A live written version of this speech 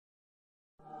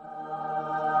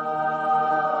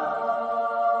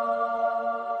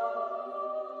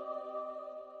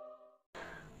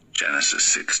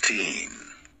verses 16.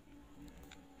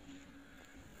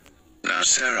 Now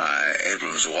Sarai,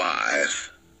 Abram's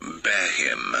wife, bare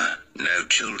him no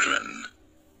children.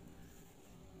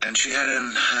 And she had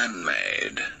an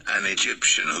handmaid, an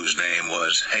Egyptian, whose name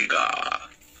was Hagar.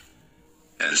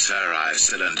 And Sarai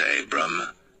said unto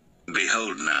Abram,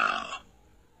 Behold now,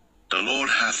 the Lord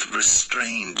hath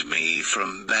restrained me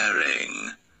from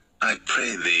bearing. I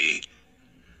pray thee,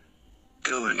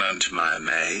 go in unto my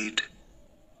maid.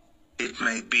 It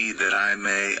may be that I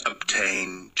may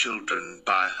obtain children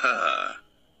by her.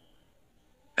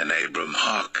 And Abram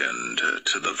hearkened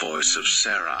to the voice of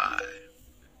Sarai.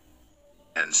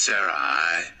 And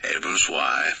Sarai, Abram's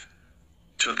wife,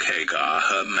 took Hagar,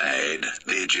 her maid,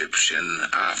 the Egyptian,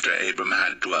 after Abram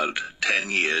had dwelt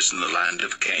 10 years in the land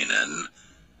of Canaan,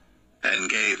 and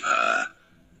gave her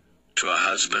to her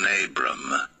husband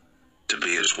Abram to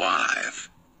be his wife.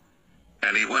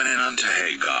 And he went in unto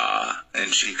Hagar,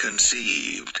 and she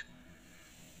conceived.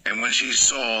 And when she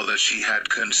saw that she had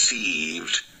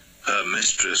conceived, her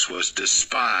mistress was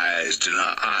despised in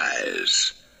her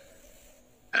eyes.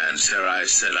 And Sarai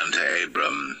said unto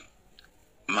Abram,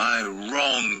 My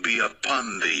wrong be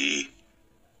upon thee.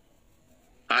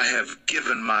 I have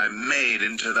given my maid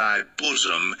into thy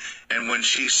bosom, and when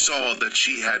she saw that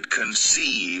she had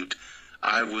conceived,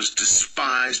 I was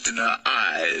despised in her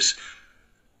eyes.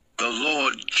 The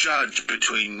Lord judge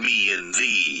between me and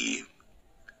thee.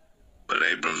 But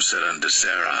Abram said unto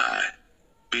Sarai,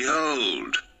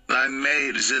 Behold, thy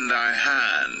maid is in thy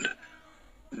hand.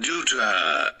 Do to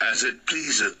her as it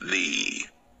pleaseth thee.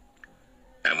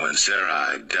 And when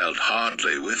Sarai dealt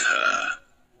hardly with her,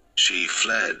 she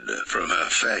fled from her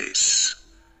face.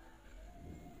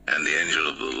 And the angel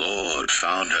of the Lord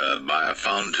found her by a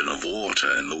fountain of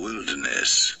water in the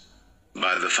wilderness,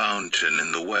 by the fountain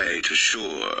in the way to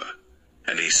Shur.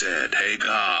 And he said,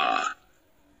 Hagar,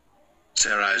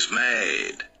 Sarai's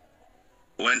maid,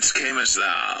 whence camest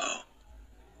thou?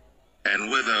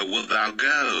 And whither wilt thou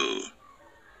go?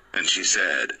 And she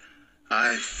said,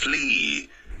 I flee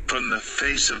from the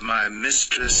face of my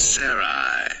mistress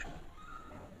Sarai.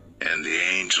 And the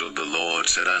angel of the Lord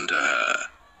said unto her,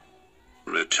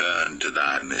 Return to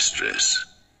thy mistress,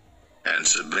 and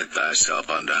submit thyself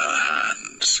unto her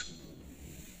hands.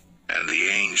 And the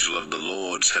angel of the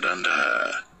Lord said unto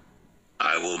her,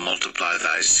 I will multiply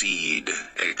thy seed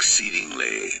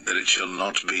exceedingly, that it shall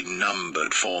not be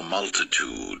numbered for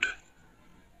multitude.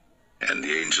 And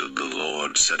the angel of the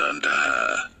Lord said unto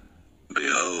her,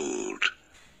 Behold,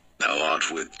 thou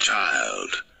art with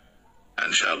child,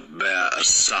 and shalt bear a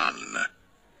son,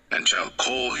 and shalt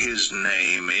call his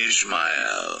name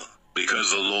Ishmael,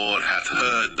 because the Lord hath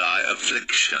heard thy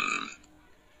affliction.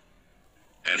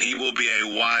 And he will be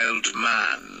a wild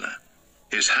man.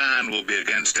 His hand will be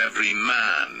against every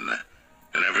man,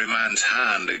 and every man's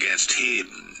hand against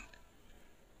him.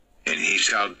 And he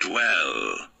shall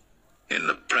dwell in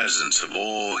the presence of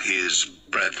all his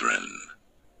brethren.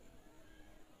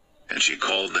 And she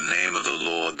called the name of the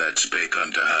Lord that spake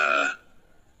unto her,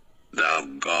 Thou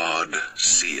God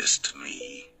seest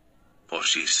me. For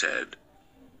she said,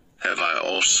 Have I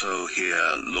also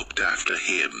here looked after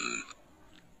him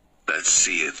that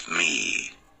seeth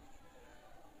me?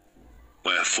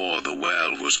 Wherefore the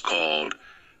well was called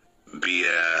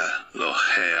Beer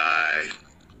Lohai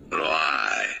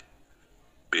Roi.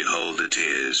 Behold, it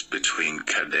is between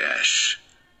Kadesh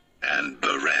and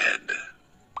Bered.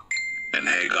 And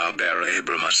Hagar bare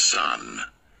Abram a son,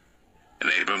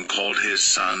 and Abram called his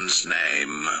son's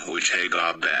name, which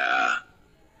Hagar bare,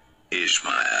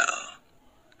 Ishmael.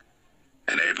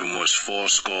 And Abram was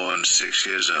 86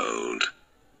 years old,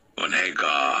 when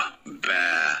Hagar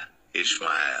bare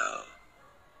Ishmael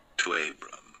to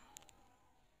Abram.